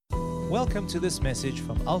Welcome to this message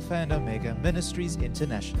from Alpha and Omega Ministries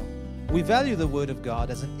International. We value the Word of God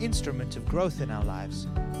as an instrument of growth in our lives,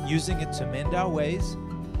 using it to mend our ways,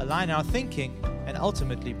 align our thinking, and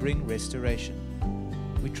ultimately bring restoration.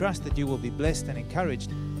 We trust that you will be blessed and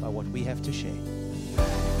encouraged by what we have to share.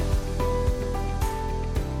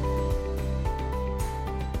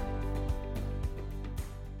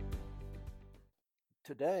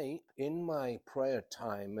 Today, in my prayer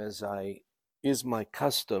time, as is my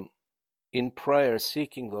custom, in prayer,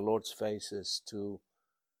 seeking the Lord's faces to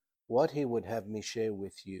what He would have me share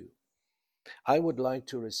with you, I would like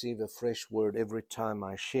to receive a fresh word every time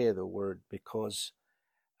I share the word, because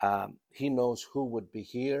He knows who would be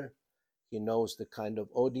here. He knows the kind of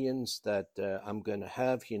audience that I'm going to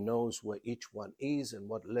have. He knows where each one is and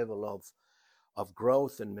what level of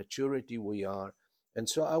growth and maturity we are. And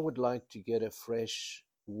so I would like to get a fresh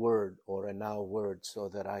word or a now word so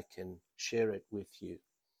that I can share it with you.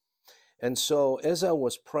 And so as I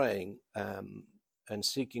was praying and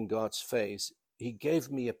seeking God's face, He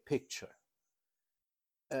gave me a picture.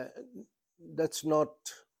 That's not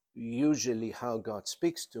usually how God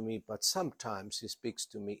speaks to me, but sometimes He speaks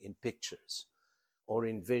to me in pictures or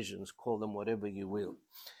in visions, call them whatever you will.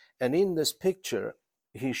 And in this picture,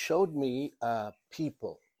 He showed me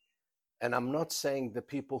people. And I'm not saying the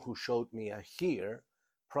people who showed me are here,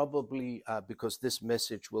 probably because this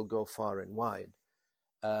message will go far and wide.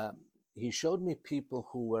 He showed me people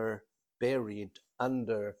who were buried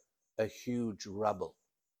under a huge rubble.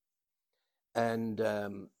 And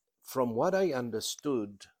from what I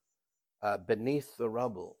understood, beneath the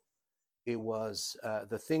rubble, it was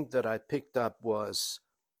the thing that I picked up was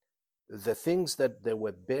the things that they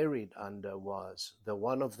were buried under was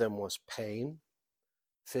one of them was pain,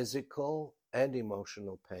 physical and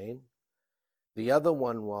emotional pain. The other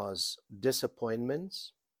one was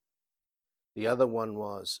disappointments. The other one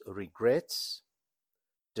was regrets,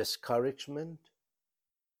 discouragement,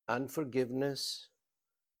 unforgiveness,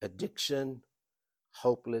 addiction,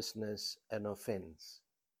 hopelessness, and offense.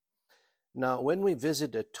 Now, when we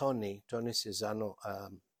visited Tony Cesano,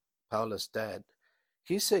 Paula's dad,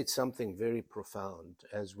 he said something very profound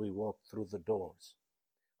as we walked through the doors.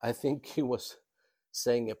 I think he was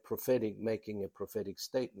making a prophetic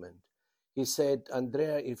statement. He said,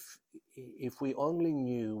 Andrea, if we only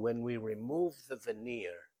knew when we remove the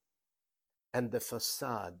veneer and the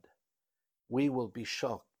facade, we will be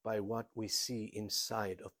shocked by what we see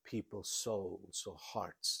inside of people's souls or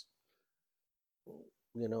hearts.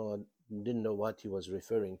 You know, I didn't know what he was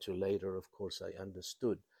referring to. Later, of course, I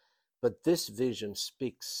understood. But this vision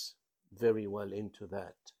speaks very well into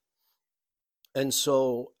that. And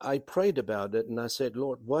so I prayed about it and I said,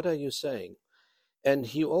 Lord, what are you saying? And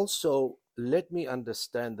He also let me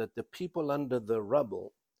understand that the people under the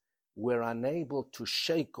rubble were unable to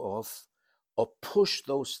shake off or push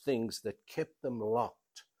those things that kept them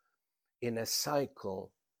locked in a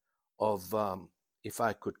cycle of, if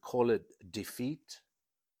I could call it, defeat,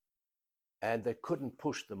 and they couldn't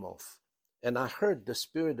push them off. And I heard the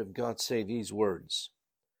Spirit of God say these words: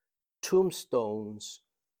 tombstones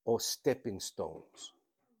or stepping stones.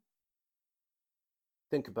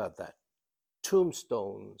 Think about that.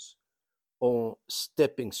 Tombstones or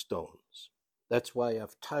stepping stones. That's why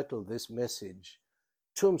I've titled this message,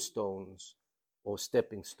 Tombstones or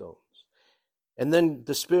Stepping Stones. And then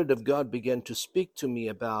the Spirit of God began to speak to me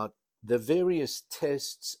about the various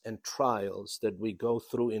tests and trials that we go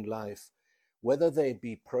through in life, whether they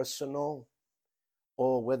be personal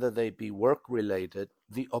or whether they be work-related.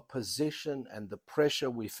 The opposition and the pressure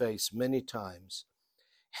we face many times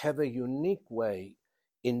have a unique way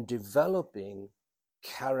in developing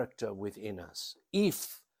character within us,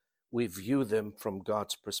 if we view them from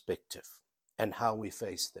God's perspective and how we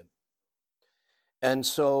face them. And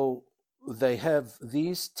so they have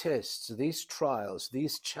these tests, these trials,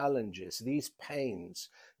 these challenges, these pains,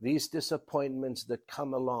 these disappointments that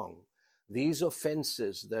come along, these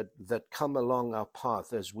offenses that come along our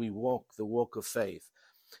path as we walk the walk of faith.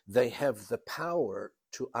 They have the power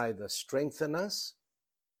to either strengthen us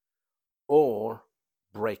or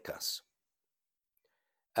break us.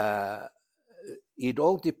 It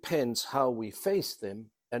all depends how we face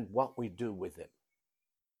them and what we do with them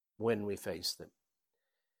when we face them.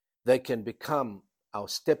 They can become our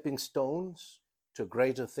stepping stones to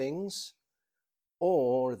greater things,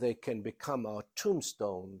 or they can become our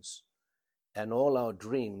tombstones, and all our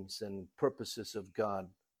dreams and purposes of God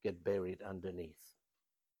get buried underneath.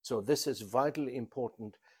 So this is vitally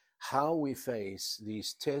important, how we face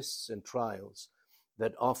these tests and trials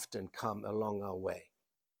that often come along our way.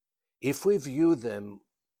 If we view them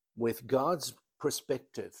with God's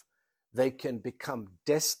perspective, They can become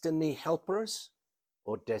destiny helpers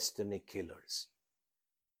or destiny killers.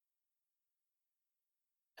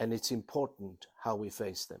 And it's important how we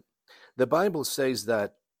face them. The Bible says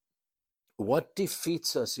that what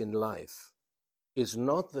defeats us in life is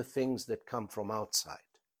not the things that come from outside,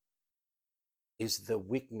 is the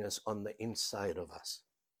weakness on the inside of us.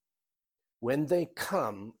 When they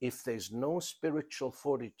come, if there's no spiritual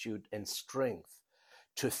fortitude and strength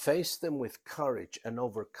to face them with courage and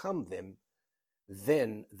overcome them,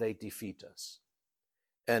 then they defeat us.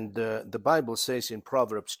 And the Bible says in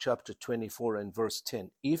Proverbs chapter 24 and verse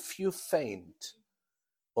 10, if you faint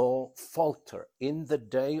or falter in the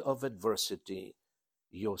day of adversity,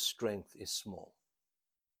 your strength is small.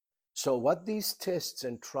 So what these tests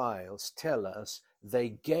and trials tell us, they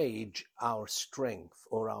gauge our strength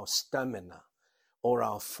or our stamina or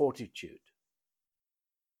our fortitude.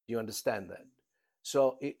 Do you understand that?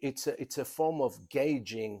 So it's a form of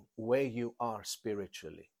gauging where you are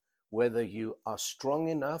spiritually, whether you are strong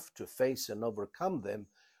enough to face and overcome them,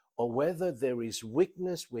 or whether there is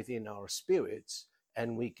weakness within our spirits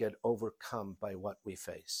and we get overcome by what we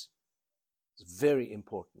face. It's very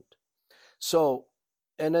important. So,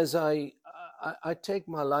 and as I take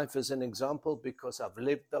my life as an example because I've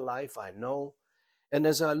lived the life I know, and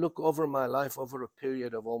as I look over my life over a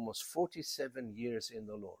period of almost 47 years in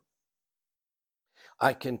the Lord,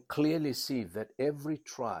 I can clearly see that every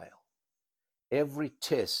trial, every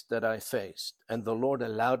test that I faced and the Lord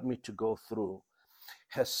allowed me to go through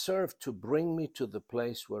has served to bring me to the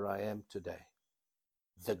place where I am today.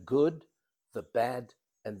 The good, the bad,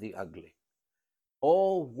 and the ugly,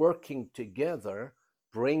 all working together,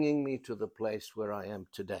 bringing me to the place where I am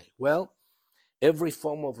today. Well, every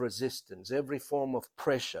form of resistance, every form of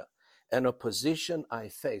pressure and opposition I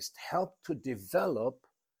faced helped to develop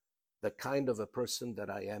the kind of a person that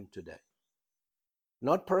I am today.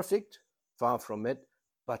 Not perfect, far from it,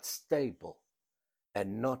 but stable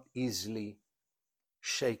and not easily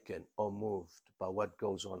shaken or moved by what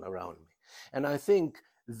goes on around me. And I think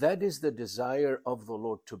that is the desire of the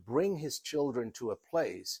Lord, to bring his children to a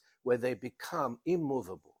place where they become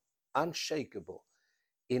immovable, unshakable,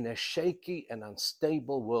 in a shaky and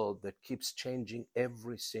unstable world that keeps changing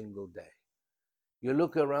every single day. You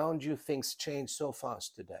look around you, things change so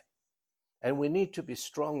fast today. And we need to be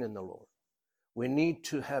strong in the Lord. We need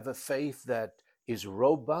to have a faith that is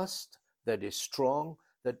robust, that is strong,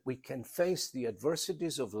 that we can face the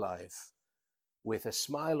adversities of life with a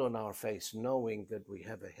smile on our face, knowing that we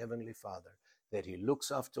have a heavenly Father, that he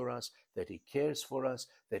looks after us, that he cares for us,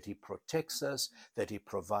 that he protects us, that he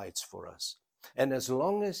provides for us. And as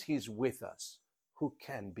long as he's with us, who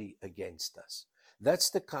can be against us? That's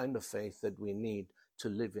the kind of faith that we need to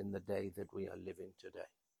live in the day that we are living today.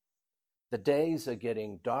 The days are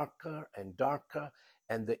getting darker and darker,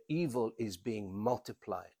 and the evil is being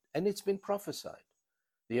multiplied. And it's been prophesied.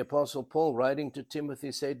 The Apostle Paul, writing to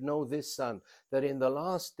Timothy, said, know this, son, that in the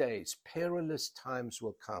last days perilous times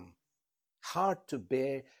will come, hard to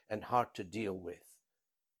bear and hard to deal with.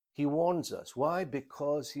 He warns us. Why?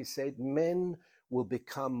 Because he said men will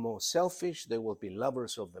become more selfish, they will be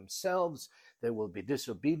lovers of themselves, they will be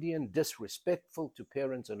disobedient, disrespectful to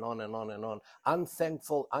parents, and on and on and on,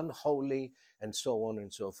 unthankful, unholy, and so on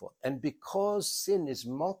and so forth. And because sin is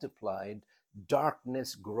multiplied,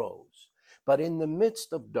 darkness grows. But in the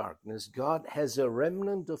midst of darkness, God has a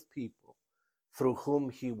remnant of people through whom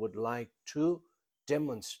he would like to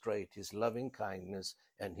demonstrate his loving kindness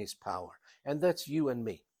and his power. And that's you and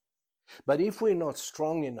me. But if we're not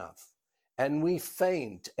strong enough and we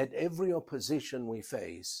faint at every opposition we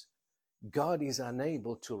face, God is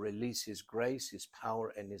unable to release his grace, his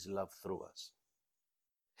power, and his love through us.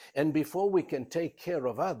 And before we can take care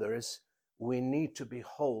of others, we need to be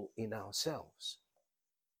whole in ourselves.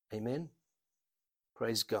 Amen?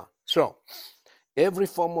 Praise God. So, every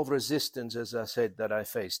form of resistance, as I said, that I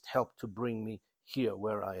faced helped to bring me here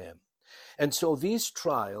where I am. And so these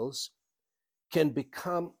trials can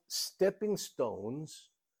become stepping stones,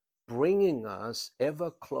 bringing us ever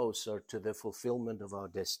closer to the fulfillment of our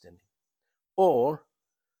destiny. Or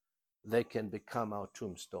they can become our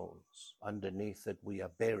tombstones. Underneath it, we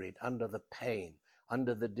are buried under the pain,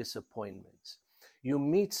 under the disappointments. You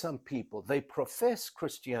meet some people, they profess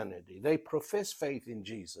Christianity, they profess faith in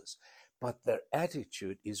Jesus, but their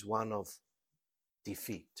attitude is one of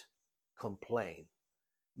defeat, complaint,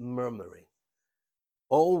 murmuring,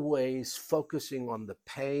 always focusing on the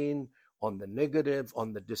pain, on the negative,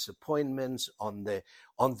 on the disappointments, on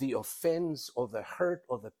the offense or the hurt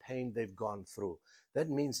or the pain they've gone through.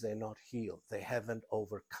 That means they're not healed. They haven't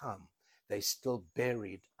overcome. They're still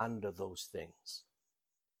buried under those things.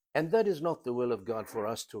 And that is not the will of God for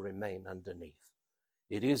us to remain underneath.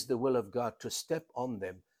 It is the will of God to step on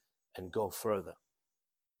them and go further,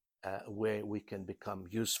 where we can become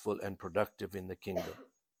useful and productive in the kingdom.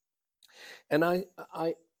 And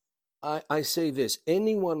I say this,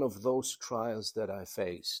 any one of those trials that I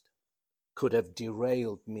faced could have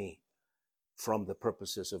derailed me from the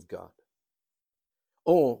purposes of God.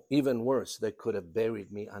 Or even worse, they could have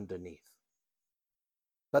buried me underneath.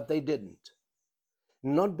 But they didn't.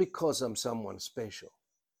 Not because I'm someone special,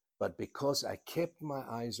 but because I kept my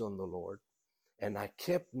eyes on the Lord and I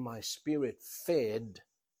kept my spirit fed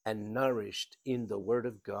and nourished in the Word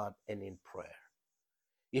of God and in prayer.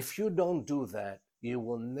 If you don't do that, you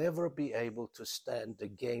will never be able to stand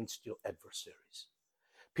against your adversaries.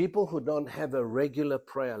 People who don't have a regular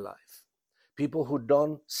prayer life, people who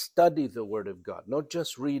don't study the Word of God, not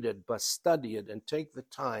just read it, but study it and take the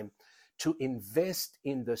time to invest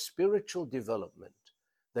in the spiritual development,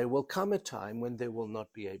 there will come a time when they will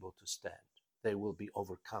not be able to stand. They will be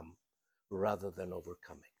overcome rather than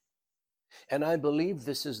overcoming. And I believe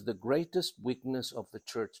this is the greatest weakness of the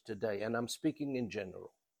church today, and I'm speaking in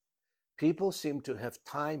general. People seem to have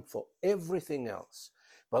time for everything else,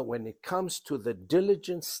 but when it comes to the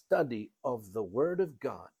diligent study of the Word of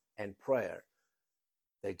God and prayer,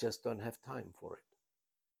 they just don't have time for it.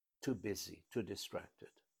 Too busy, too distracted.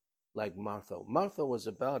 Like Martha. Martha was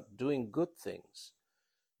about doing good things.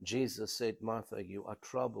 Jesus said, Martha, you are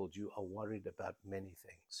troubled, you are worried about many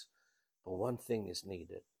things. But one thing is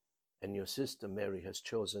needed, and your sister Mary has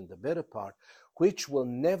chosen the better part, which will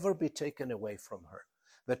never be taken away from her.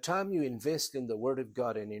 The time you invest in the Word of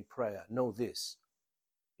God and in prayer, know this.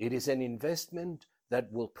 It is an investment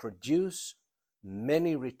that will produce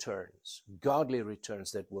many returns, godly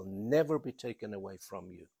returns that will never be taken away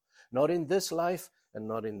from you. Not in this life and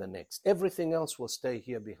not in the next. Everything else will stay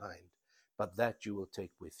here behind, but that you will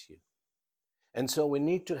take with you. And so we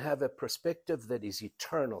need to have a perspective that is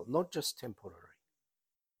eternal, not just temporary.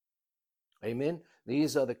 Amen?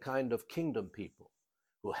 These are the kind of kingdom people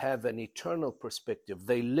who have an eternal perspective.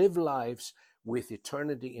 They live lives with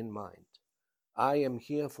eternity in mind. I am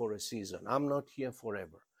here for a season. I'm not here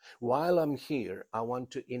forever. While I'm here, I want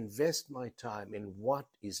to invest my time in what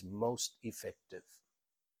is most effective.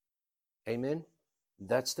 Amen?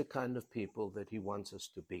 That's the kind of people that He wants us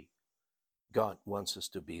to be. God wants us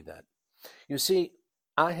to be that. You see,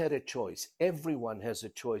 I had a choice. Everyone has a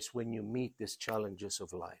choice when you meet these challenges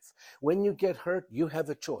of life. When you get hurt, you have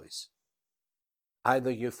a choice.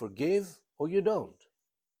 Either you forgive or you don't.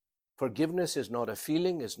 Forgiveness is not a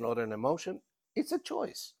feeling, it's not an emotion, it's a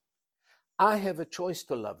choice. I have a choice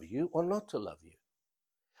to love you or not to love you.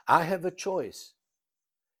 I have a choice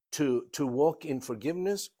to walk in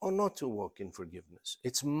forgiveness or not to walk in forgiveness.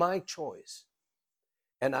 It's my choice.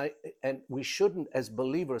 And we shouldn't, as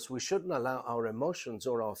believers, we shouldn't allow our emotions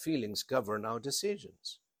or our feelings govern our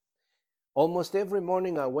decisions. Almost every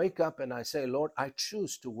morning I wake up and I say, Lord, I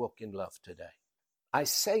choose to walk in love today. I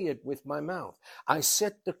say it with my mouth. I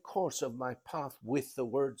set the course of my path with the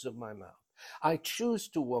words of my mouth. I choose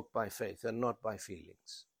to walk by faith and not by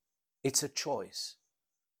feelings. It's a choice.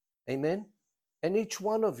 Amen? And each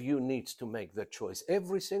one of you needs to make that choice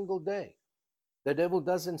every single day. The devil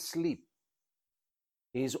doesn't sleep.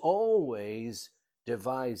 He's always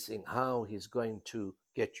devising how he's going to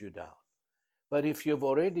get you down. But if you've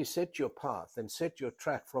already set your path and set your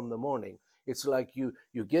track from the morning, it's like you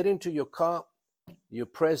get into your car, you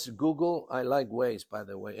press Google. I like Waze, by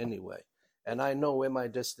the way, anyway. And I know where my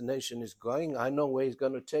destination is going. I know where it's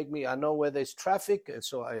going to take me. I know where there's traffic, and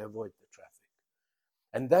so I avoid the traffic.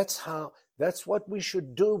 And that's what we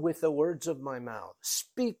should do with the words of my mouth.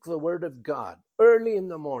 Speak the word of God early in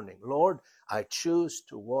the morning. Lord, I choose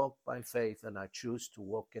to walk by faith and I choose to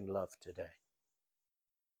walk in love today.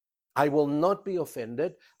 I will not be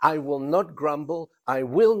offended. I will not grumble. I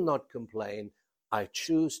will not complain. I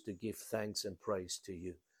choose to give thanks and praise to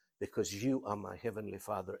you because you are my Heavenly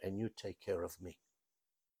Father and you take care of me.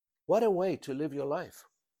 What a way to live your life.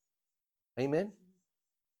 Amen.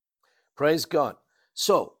 Praise God.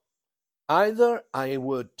 So, either I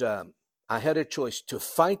had a choice to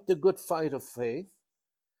fight the good fight of faith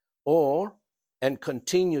and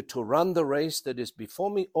continue to run the race that is before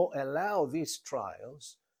me, or allow these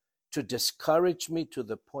trials to discourage me to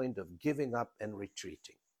the point of giving up and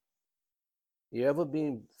retreating. You ever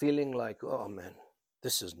been feeling like, oh man,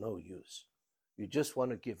 this is no use. You just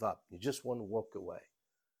want to give up. You just want to walk away.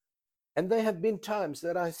 And there have been times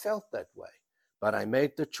that I felt that way, but I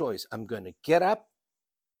made the choice. I'm going to get up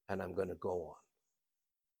and I'm going to go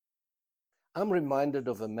on. I'm reminded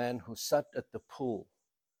of a man who sat at the pool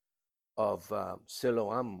of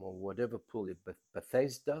Siloam or whatever pool,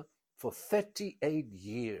 Bethesda, for 38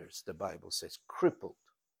 years, the Bible says, crippled,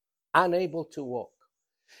 unable to walk.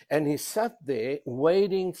 And he sat there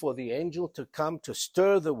waiting for the angel to come to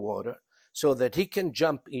stir the water so that he can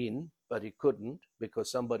jump in, but he couldn't because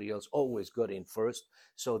somebody else always got in first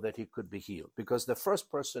so that he could be healed. Because the first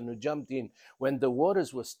person who jumped in when the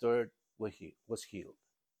waters were stirred was healed.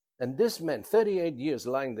 And this man, 38 years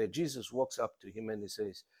lying there, Jesus walks up to him and he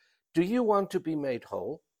says, do you want to be made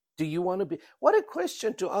whole? Do you want to be? What a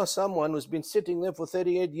question to ask someone who's been sitting there for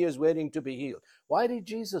 38 years waiting to be healed. Why did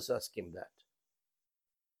Jesus ask him that?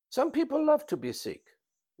 Some people love to be sick.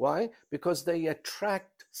 Why? Because they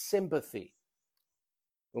attract sympathy.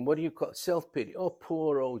 And what do you call self-pity? Oh,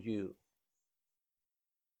 poor old you.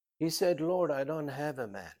 He said, Lord, I don't have a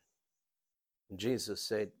man. And Jesus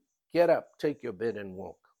said, get up, take your bed and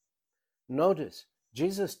walk. Notice,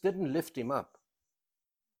 Jesus didn't lift him up.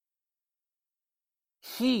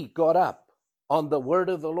 He got up on the word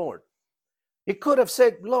of the Lord. He could have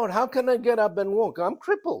said, Lord, how can I get up and walk? I'm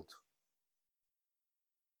crippled.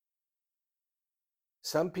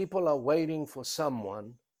 Some people are waiting for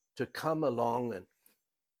someone to come along,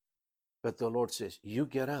 but the Lord says, you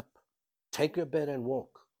get up, take your bed and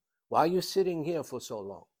walk. Why are you sitting here for so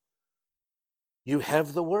long? You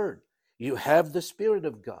have the word. You have the Spirit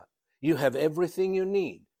of God. You have everything you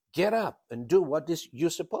need. Get up and do what you're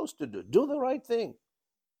supposed to do. Do the right thing.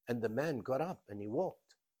 And the man got up and he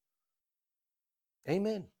walked.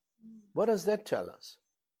 Amen. What does that tell us?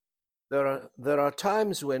 There are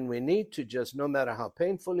times when we need to just, no matter how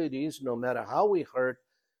painful it is, no matter how we hurt,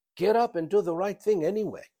 get up and do the right thing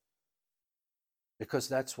anyway. Because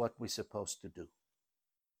that's what we're supposed to do.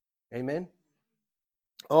 Amen?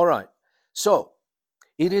 All right. So,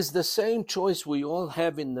 it is the same choice we all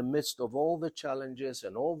have in the midst of all the challenges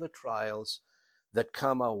and all the trials that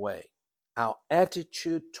come our way. Our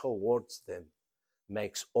attitude towards them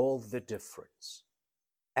makes all the difference.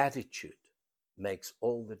 Attitude makes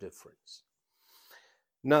all the difference.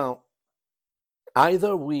 Now,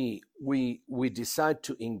 either we decide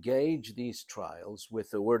to engage these trials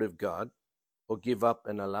with the Word of God or give up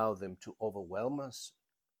and allow them to overwhelm us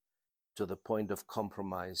to the point of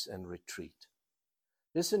compromise and retreat.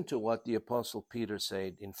 Listen to what the Apostle Peter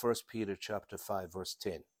said in 1 Peter chapter 5, verse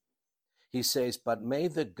 10. He says, but may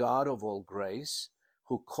the God of all grace,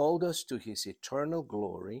 who called us to his eternal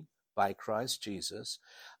glory by Christ Jesus,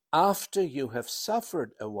 after you have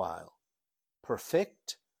suffered a while,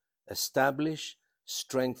 perfect, establish,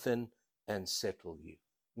 strengthen, and settle you.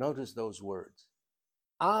 Notice those words.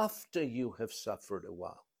 After you have suffered a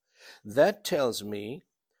while. That tells me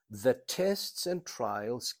the tests and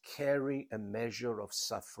trials carry a measure of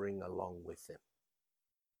suffering along with them.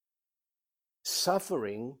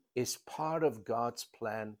 Suffering is part of God's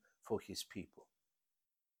plan for his people.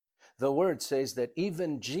 The word says that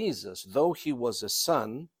even Jesus, though he was a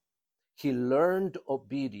son, he learned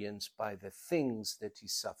obedience by the things that he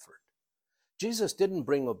suffered. Jesus didn't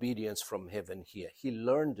bring obedience from heaven here. He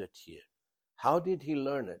learned it here. How did he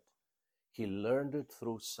learn it? He learned it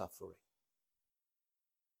through suffering.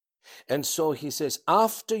 And so he says,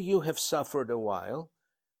 after you have suffered a while,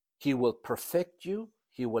 he will perfect you,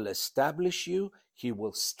 he will establish you, he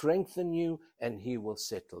will strengthen you, and he will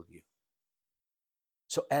settle you.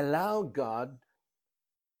 So allow God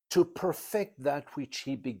to perfect that which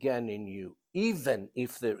he began in you, even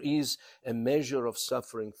if there is a measure of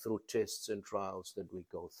suffering through tests and trials that we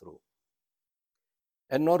go through.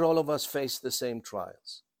 And not all of us face the same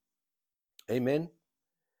trials. Amen?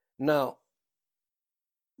 Now,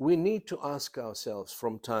 we need to ask ourselves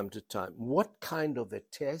from time to time, what kind of a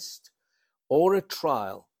test or a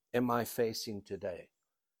trial am I facing today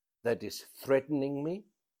that is threatening me,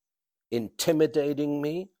 intimidating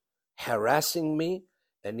me, harassing me,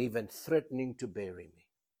 and even threatening to bury me?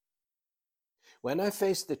 When I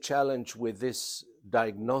faced the challenge with this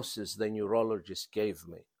diagnosis the neurologist gave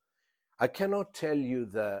me, I cannot tell you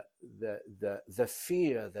the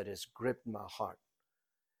fear that has gripped my heart,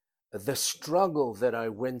 the struggle that I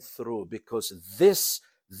went through, because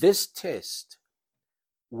this test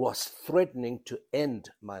was threatening to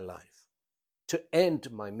end my life, to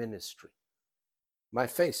end my ministry. My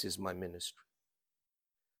face is my ministry.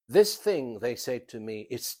 This thing, they said to me,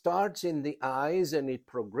 it starts in the eyes and it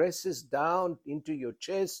progresses down into your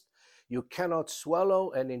chest. You cannot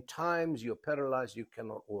swallow, and in times you're paralyzed, you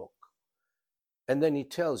cannot walk. And then he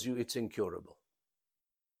tells you it's incurable.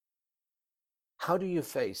 How do you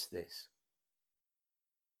face this?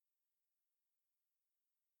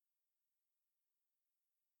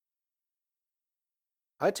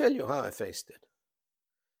 I tell you how I faced it.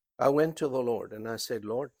 I went to the Lord and I said,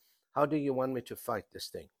 Lord, how do you want me to fight this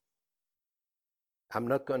thing? I'm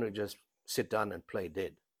not going to just sit down and play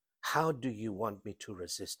dead. How do you want me to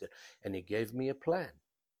resist it? And he gave me a plan.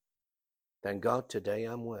 Thank God today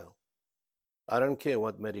I'm well. I don't care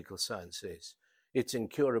what medical science says. It's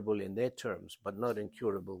incurable in their terms, but not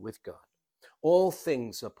incurable with God. All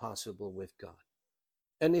things are possible with God.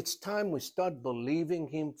 And it's time we start believing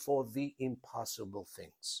him for the impossible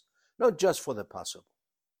things, not just for the possible,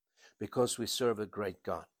 because we serve a great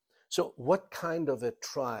God. So what kind of a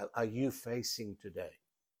trial are you facing today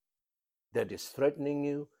that is threatening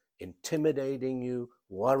you, intimidating you,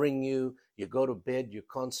 worrying you? You go to bed, you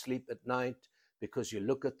can't sleep at night because you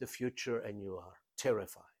look at the future and you are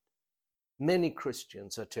terrified. Many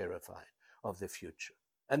Christians are terrified of the future,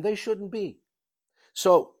 and they shouldn't be.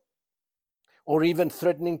 So, or even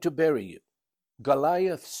threatening to bury you.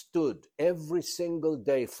 Goliath stood every single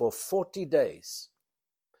day for 40 days,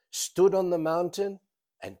 stood on the mountain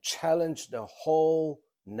and challenged the whole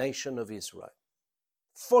nation of Israel.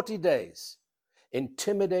 40 days,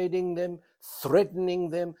 intimidating them, threatening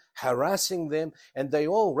them, harassing them, and they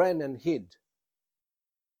all ran and hid.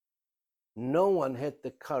 No one had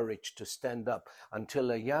the courage to stand up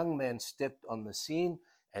until a young man stepped on the scene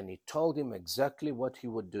and he told him exactly what he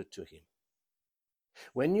would do to him.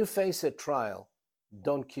 When you face a trial,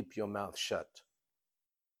 don't keep your mouth shut.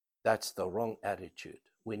 That's the wrong attitude.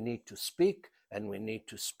 We need to speak, and we need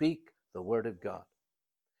to speak the word of God.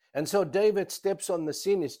 And so David steps on the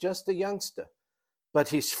scene. He's just a youngster, but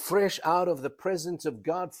he's fresh out of the presence of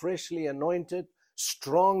God, freshly anointed,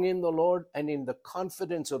 strong in the Lord and in the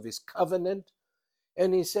confidence of his covenant.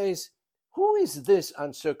 And he says, who is this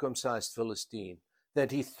uncircumcised Philistine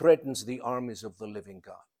that he threatens the armies of the living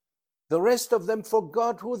God? The rest of them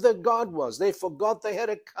forgot who their God was. They forgot they had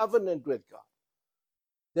a covenant with God.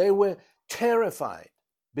 They were terrified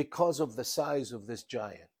because of the size of this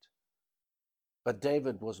giant. But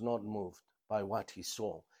David was not moved by what he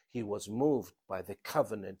saw. He was moved by the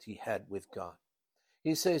covenant he had with God.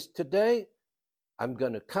 He says, today I'm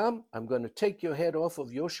going to come, I'm going to take your head off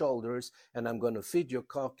of your shoulders, and I'm going to feed your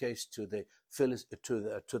carcass to the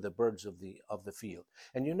birds of the field.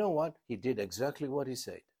 And you know what? He did exactly what he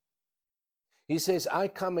said. He says, I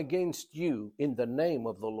come against you in the name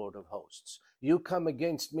of the Lord of hosts. You come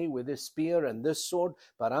against me with this spear and this sword,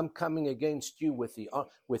 but I'm coming against you with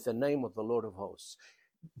the name of the Lord of hosts.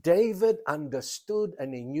 David understood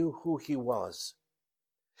and he knew who he was.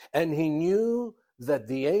 And he knew that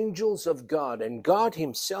the angels of God and God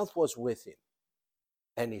himself was with him.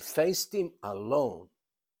 And he faced him alone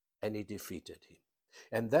and he defeated him.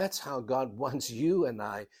 And that's how God wants you and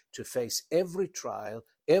I to face every trial,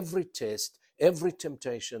 every test, every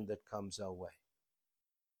temptation that comes our way.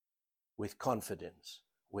 With confidence,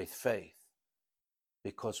 with faith,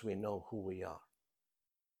 because we know who we are.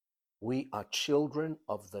 We are children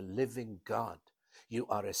of the living God. You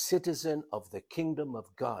are a citizen of the kingdom of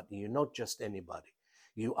God. You're not just anybody.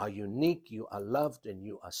 You are unique, you are loved, and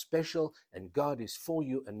you are special, and God is for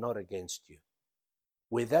you and not against you.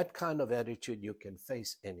 With that kind of attitude, you can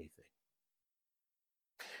face anything.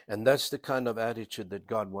 And that's the kind of attitude that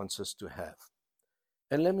God wants us to have.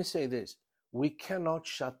 And let me say this, we cannot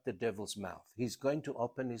shut the devil's mouth. He's going to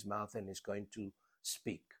open his mouth and he's going to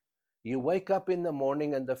speak. You wake up in the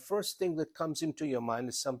morning and the first thing that comes into your mind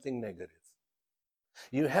is something negative.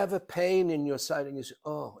 You have a pain in your side and you say,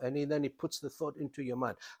 oh, and then he puts the thought into your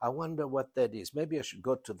mind. I wonder what that is. Maybe I should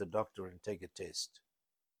go to the doctor and take a test.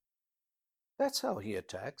 That's how he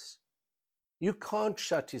attacks. You can't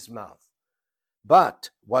shut his mouth. But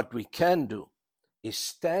what we can do is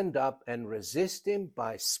stand up and resist him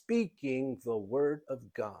by speaking the word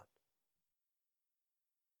of God.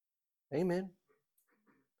 Amen.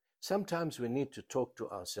 Sometimes we need to talk to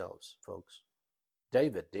ourselves, folks.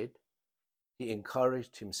 David did. He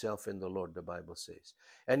encouraged himself in the Lord, the Bible says.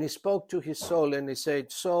 And he spoke to his soul and he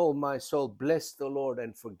said, soul, my soul, bless the Lord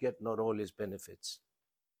and forget not all his benefits.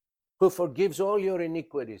 Who forgives all your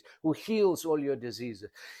iniquities, who heals all your diseases.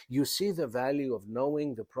 You see the value of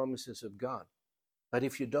knowing the promises of God. But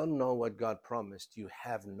if you don't know what God promised, you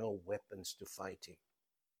have no weapons to fight him.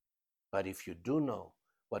 But if you do know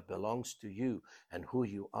what belongs to you and who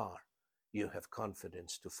you are, you have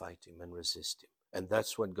confidence to fight him and resist him. And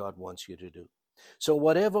that's what God wants you to do. So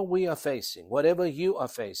whatever we are facing, whatever you are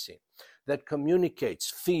facing, that communicates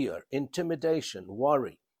fear, intimidation,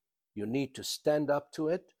 worry, you need to stand up to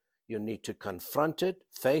it. You need to confront it,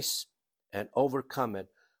 face, and overcome it.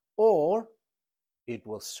 Or it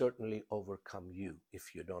will certainly overcome you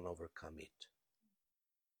if you don't overcome it.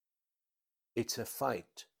 It's a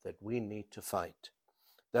fight that we need to fight.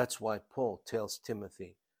 That's why Paul tells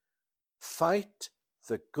Timothy, fight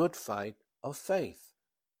the good fight of faith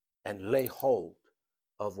and lay hold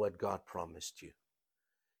of what God promised you.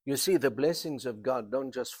 You see, the blessings of God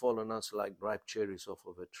don't just fall on us like ripe cherries off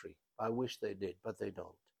of a tree. I wish they did, but they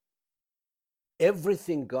don't.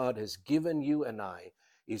 Everything God has given you and I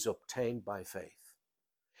is obtained by faith.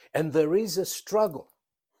 And there is a struggle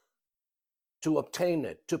to obtain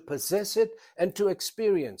it, to possess it, and to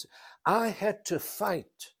experience it. I had to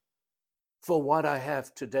fight for what I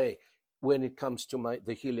have today when it comes to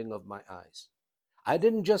the healing of my eyes. I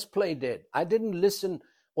didn't just play dead. I didn't listen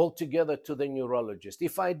altogether to the neurologist.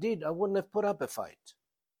 If I did, I wouldn't have put up a fight.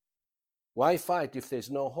 Why fight if there's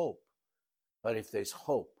no hope? But if there's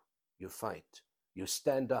hope, you fight. You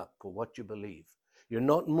stand up for what you believe. You're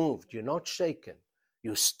not moved. You're not shaken.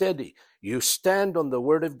 You're steady. You stand on the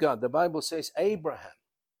word of God. The Bible says Abraham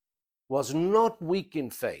was not weak in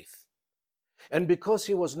faith. And because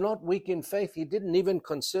he was not weak in faith, he didn't even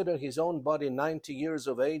consider his own body 90 years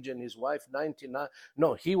of age and his wife 99.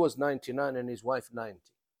 No, he was 99 and his wife 90.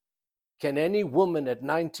 Can any woman at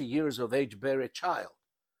 90 years of age bear a child?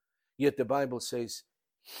 Yet the Bible says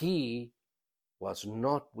he was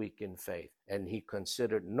not weak in faith, and he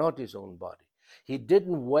considered not his own body. He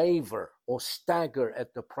didn't waver or stagger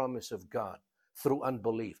at the promise of God through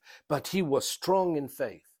unbelief, but he was strong in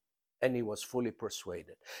faith, and he was fully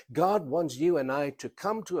persuaded. God wants you and I to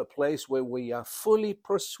come to a place where we are fully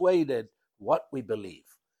persuaded what we believe,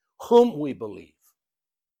 whom we believe.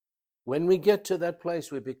 When we get to that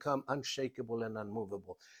place, we become unshakable and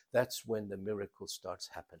unmovable. That's when the miracle starts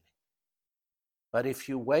happening. But if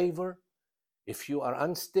you waver, if you are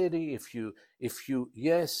unsteady, if you,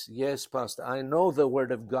 yes, Pastor, I know the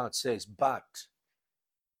word of God says, but.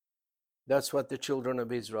 That's what the children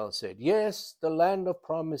of Israel said. Yes, the land of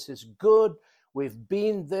promise is good. We've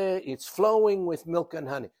been there. It's flowing with milk and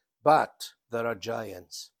honey. But there are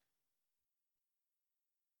giants.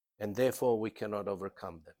 And therefore we cannot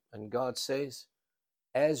overcome them. And God says,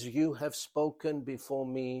 as you have spoken before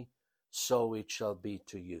me, so it shall be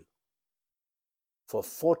to you. For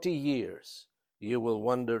 40 years you will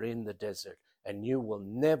wander in the desert, and you will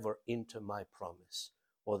never enter my promise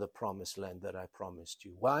or the promised land that I promised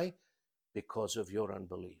you. Why? Because of your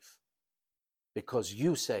unbelief. Because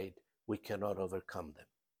you said we cannot overcome them.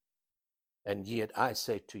 And yet I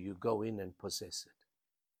say to you, go in and possess it.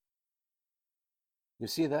 You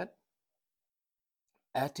see that?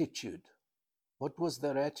 Attitude. What was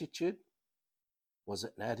their attitude? Was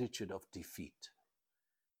an attitude of defeat.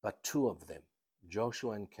 But two of them,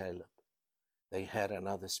 Joshua and Caleb, they had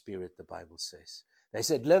another spirit, the Bible says. They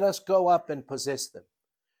said, let us go up and possess them.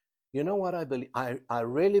 You know what I believe? I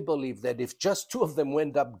really believe that if just two of them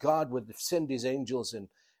went up, God would send his angels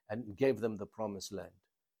and gave them the promised land.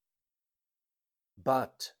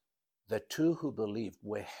 But the two who believed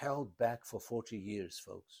were held back for 40 years,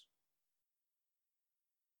 folks.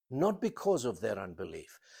 Not because of their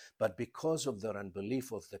unbelief, but because of their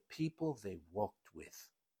unbelief of the people they walked with.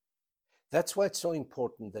 That's why it's so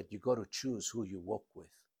important that you got to choose who you walk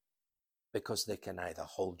with, because they can either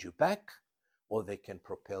hold you back or they can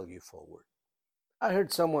propel you forward. I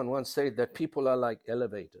heard someone once say that people are like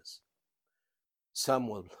elevators. Some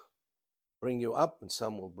will bring you up and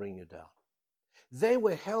some will bring you down. They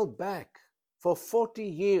were held back for 40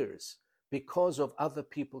 years because of other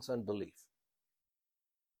people's unbelief.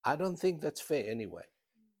 I don't think that's fair anyway.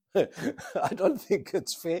 I don't think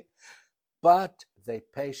it's fair. But they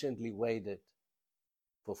patiently waited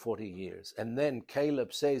for 40 years. And then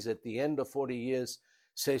Caleb says at the end of 40 years,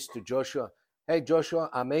 says to Joshua, hey, Joshua,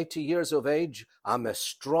 I'm 80 years of age. I'm as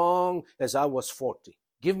strong as I was 40.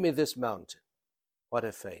 Give me this mountain. What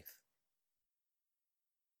a faith.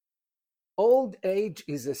 Old age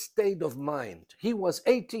is a state of mind. He was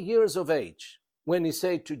 80 years of age when he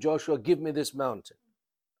said to Joshua, give me this mountain.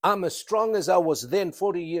 I'm as strong as I was then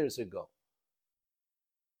 40 years ago.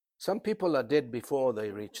 Some people are dead before they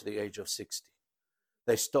reach the age of 60.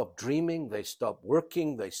 They stop dreaming, they stop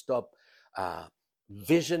working, they stop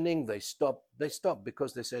visioning, they stop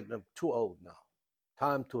because they said, I'm too old now,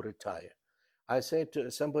 time to retire. I said to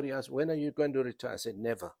somebody asked, when are you going to retire? I said,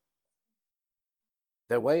 never.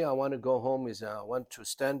 The way I want to go home is I want to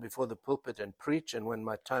stand before the pulpit and preach, and when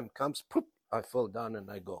my time comes, poof, I fall down and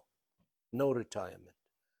I go. No retirement.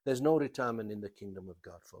 There's no retirement in the kingdom of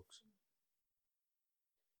God, folks.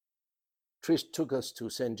 Trish took us to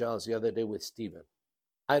St. Giles the other day with Stephen.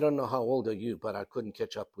 I don't know how old are you, but I couldn't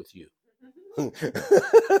catch up with you.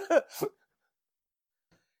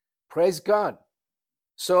 Praise God.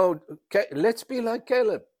 So let's be like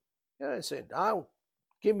Caleb. Yeah, I said,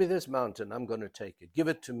 give me this mountain. I'm going to take it. Give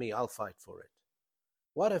it to me. I'll fight for it.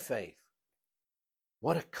 What a faith.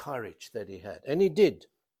 What a courage that he had. And he did.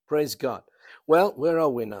 Praise God. Well, where are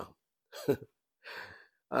we now?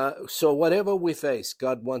 So whatever we face,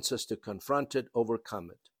 God wants us to confront it, overcome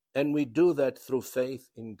it. And we do that through faith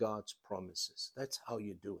in God's promises. That's how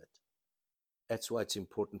you do it. That's why it's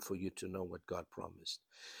important for you to know what God promised.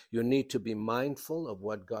 You need to be mindful of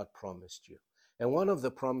what God promised you. And one of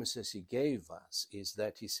the promises he gave us is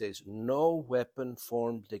that he says, no weapon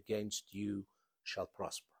formed against you shall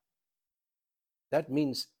prosper. That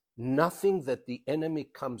means nothing that the enemy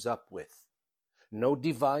comes up with, no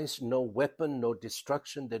device, no weapon, no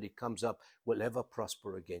destruction that he comes up will ever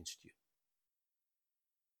prosper against you.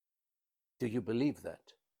 Do you believe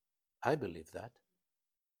that? I believe that.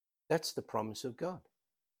 That's the promise of God.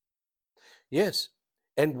 Yes.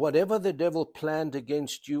 And whatever the devil planned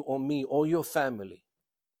against you or me or your family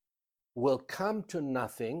will come to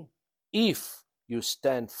nothing if you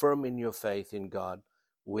stand firm in your faith in God,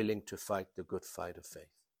 willing to fight the good fight of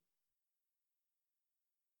faith.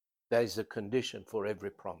 That is a condition for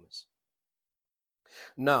every promise.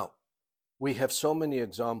 Now, we have so many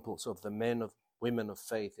examples of the women of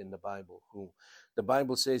faith in the Bible who the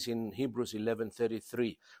Bible says in Hebrews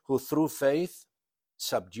 11:33, who through faith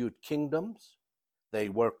subdued kingdoms, they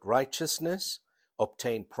worked righteousness,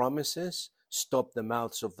 obtained promises, stopped the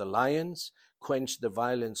mouths of the lions, quenched the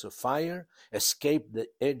violence of fire, escaped the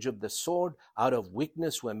edge of the sword, out of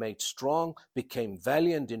weakness were made strong, became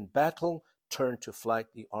valiant in battle, turned to flight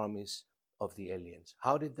the armies of the aliens.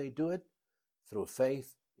 How did they do it? Through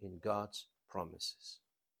faith in God's promises.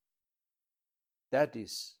 That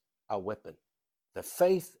is our weapon. The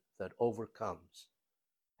faith that overcomes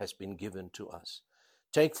has been given to us.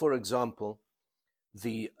 Take, for example,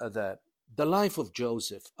 the life of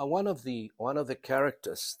Joseph. One of the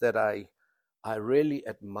characters that I really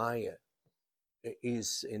admire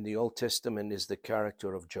is in the Old Testament is the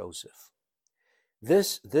character of Joseph.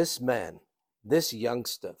 This man, this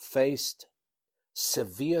youngster, faced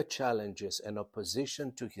severe challenges and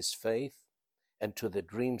opposition to his faith and to the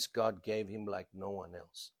dreams God gave him like no one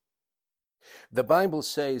else. The Bible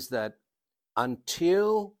says that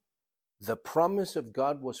until the promise of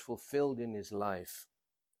God was fulfilled in his life,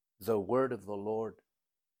 the word of the Lord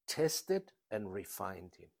tested and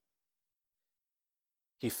refined him.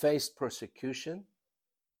 He faced persecution,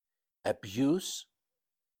 abuse.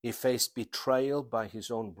 He faced betrayal by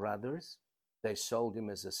his own brothers. They sold him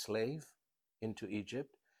as a slave into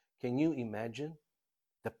Egypt. Can you imagine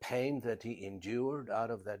the pain that he endured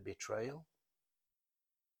out of that betrayal?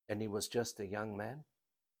 And he was just a young man.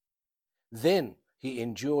 Then he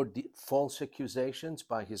endured the false accusations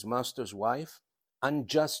by his master's wife,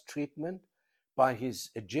 unjust treatment by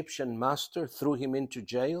his Egyptian master, threw him into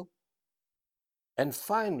jail. And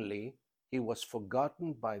finally, he was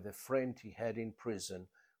forgotten by the friend he had in prison,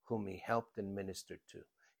 whom he helped and ministered to.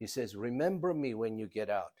 He says, remember me when you get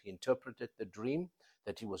out. He interpreted the dream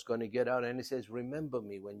that he was going to get out, and he says, remember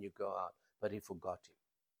me when you go out. But he forgot him.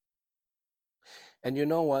 And you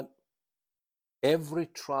know what? Every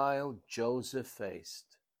trial Joseph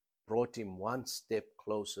faced brought him one step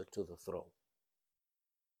closer to the throne.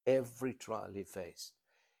 Every trial he faced,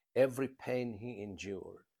 every pain he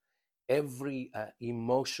endured, every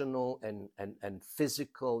emotional and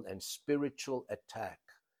physical and spiritual attack,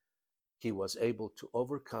 he was able to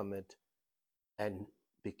overcome it and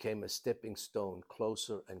became a stepping stone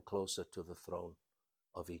closer and closer to the throne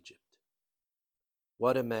of Egypt.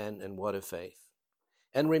 What a man and what a faith.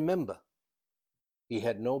 And remember, he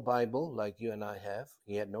had no Bible like you and I have.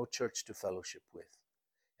 He had no church to fellowship with.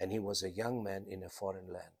 And he was a young man in a foreign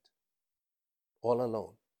land, all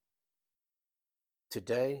alone.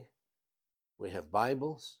 Today, we have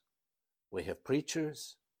Bibles, we have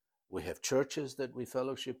preachers, we have churches that we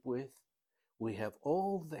fellowship with. We have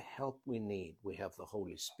all the help we need. We have the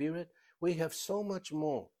Holy Spirit. We have so much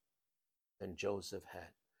more than Joseph had.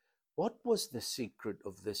 What was the secret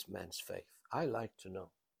of this man's faith? I like to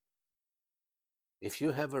know. If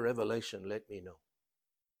you have a revelation, let me know.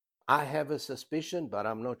 I have a suspicion, but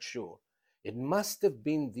I'm not sure. It must have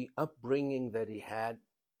been the upbringing that he had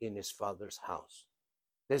in his father's house.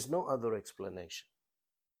 There's no other explanation.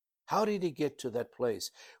 How did he get to that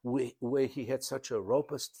place where he had such a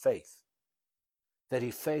robust faith that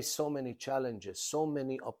he faced so many challenges, so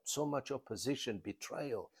much opposition,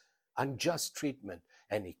 betrayal, unjust treatment,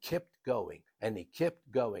 and he kept going, and he kept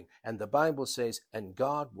going. And the Bible says, and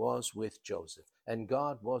God was with Joseph, and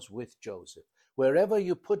God was with Joseph. Wherever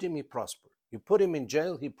you put him, he prospered. You put him in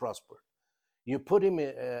jail, he prospered. You put him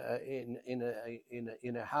in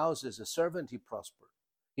a house as a servant, he prospered.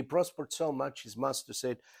 He prospered so much, his master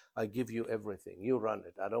said, I give you everything. You run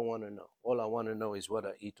it. I don't want to know. All I want to know is what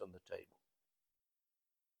I eat on the table.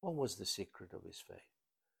 What was the secret of his faith?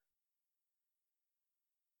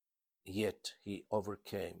 Yet he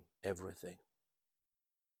overcame everything.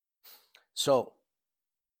 So,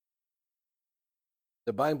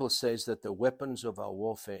 the Bible says that the weapons of our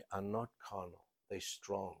warfare are not carnal, they're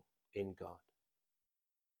strong in God.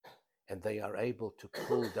 And they are able to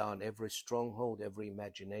pull down every stronghold, every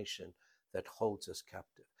imagination that holds us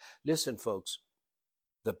captive. Listen, folks,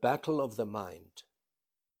 the battle of the mind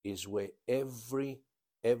is where every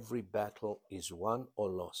battle is won or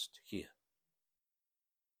lost here.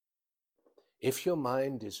 If your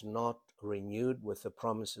mind is not renewed with the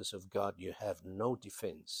promises of God, you have no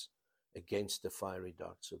defense against the fiery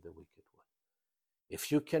darts of the wicked one.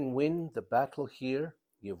 If you can win the battle here,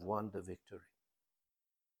 you've won the victory.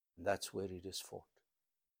 That's where it is fought.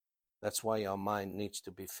 That's why our mind needs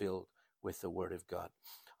to be filled with the Word of God.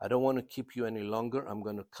 I don't want to keep you any longer. I'm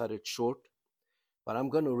going to cut it short. But I'm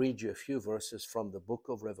going to read you a few verses from the book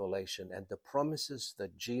of Revelation and the promises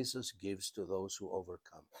that Jesus gives to those who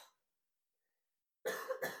overcome.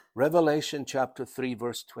 Revelation chapter 3,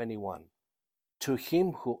 verse 21. To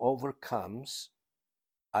him who overcomes,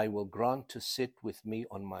 I will grant to sit with me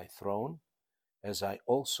on my throne, as I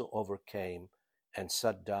also overcame and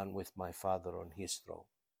sat down with my Father on his throne.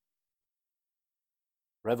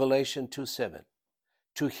 Revelation 2:7.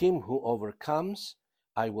 To him who overcomes,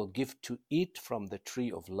 I will give to eat from the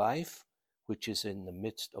tree of life, which is in the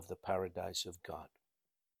midst of the paradise of God.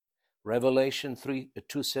 Revelation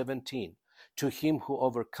 2:17. To him who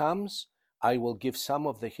overcomes, I will give some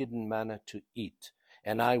of the hidden manna to eat,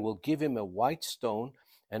 and I will give him a white stone,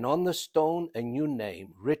 and on the stone a new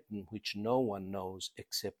name written which no one knows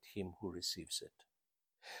except him who receives it.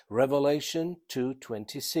 Revelation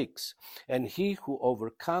 2:26. And he who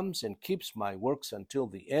overcomes and keeps my works until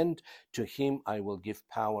the end, to him I will give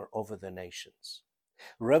power over the nations.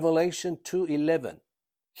 Revelation 2:11.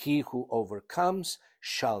 He who overcomes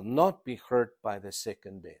shall not be hurt by the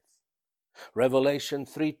second death. Revelation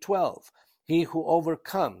 3:12. He who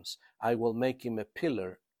overcomes, I will make him a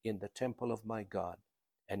pillar in the temple of my God,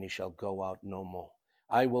 and he shall go out no more.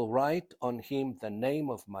 I will write on him the name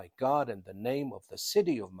of my God and the name of the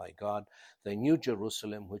city of my God, the new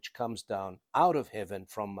Jerusalem, which comes down out of heaven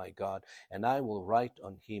from my God, and I will write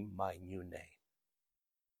on him my new name.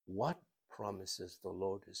 What promises the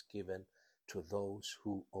Lord has given to those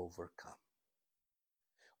who overcome.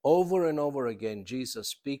 Over and over again, Jesus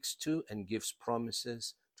speaks to and gives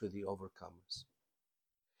promises to the overcomers.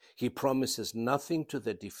 He promises nothing to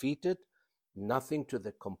the defeated, nothing to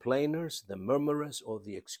the complainers, the murmurers, or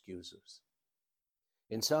the excusers.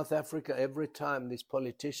 In South Africa, every time these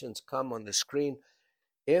politicians come on the screen,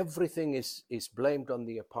 everything is blamed on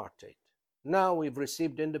the apartheid. Now we've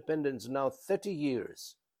received independence now 30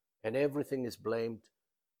 years, and everything is blamed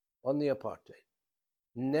on the apartheid.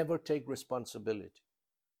 Never take responsibility.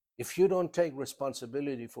 If you don't take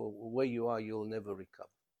responsibility for where you are, you'll never recover.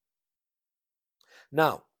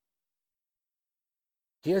 Now,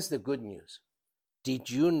 here's the good news. Did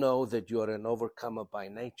you know that you are an overcomer by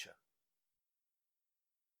nature?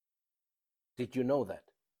 Did you know that?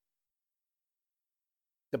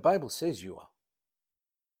 The Bible says you are.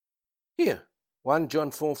 Here, 1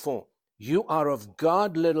 John 4:4. You are of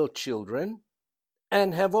God, little children,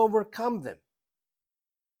 and have overcome them.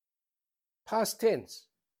 Past tense.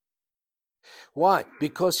 Why?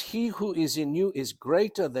 Because he who is in you is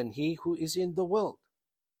greater than he who is in the world.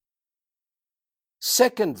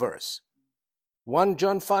 Second verse, 1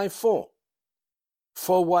 John 5:4.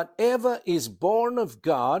 For whatever is born of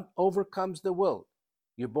God overcomes the world.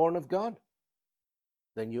 You're born of God?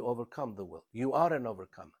 Then you overcome the world. You are an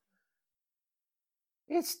overcomer.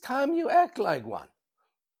 It's time you act like one.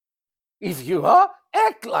 If you are,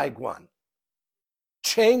 act like one.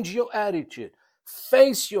 Change your attitude.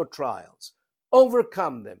 Face your trials.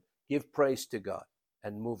 Overcome them. Give praise to God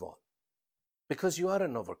and move on. Because you are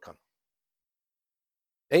an overcomer.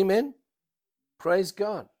 Amen? Praise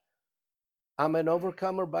God. I'm an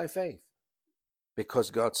overcomer by faith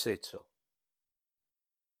because God said so.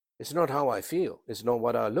 It's not how I feel. It's not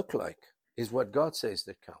what I look like. It's what God says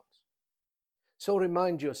that counts. So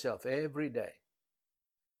remind yourself every day.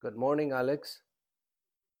 Good morning, Alex.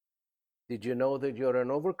 Did you know that you're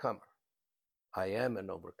an overcomer? I am an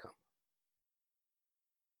overcomer.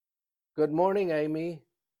 Good morning, Amy.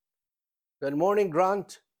 Good morning,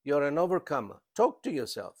 Grant. You're an overcomer. Talk to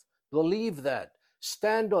yourself. Believe that.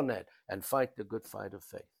 Stand on it and fight the good fight of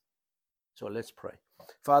faith. So let's pray.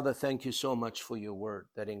 Father, thank you so much for your word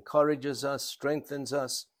that encourages us, strengthens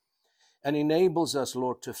us, and enables us,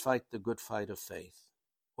 Lord, to fight the good fight of faith.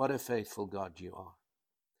 What a faithful God you are.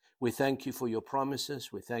 We thank you for your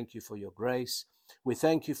promises. We thank you for your grace. We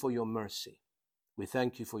thank you for your mercy. We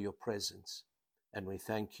thank you for your presence. And we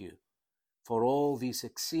thank you for all these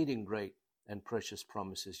exceeding great and precious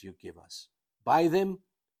promises you give us. By them,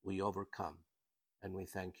 we overcome. And we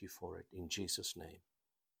thank you for it in Jesus' name.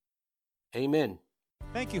 Amen.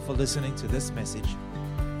 Thank you for listening to this message.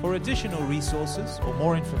 For additional resources or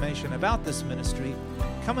more information about this ministry,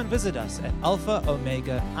 come and visit us at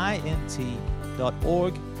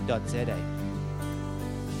alphaomegaint.org.za.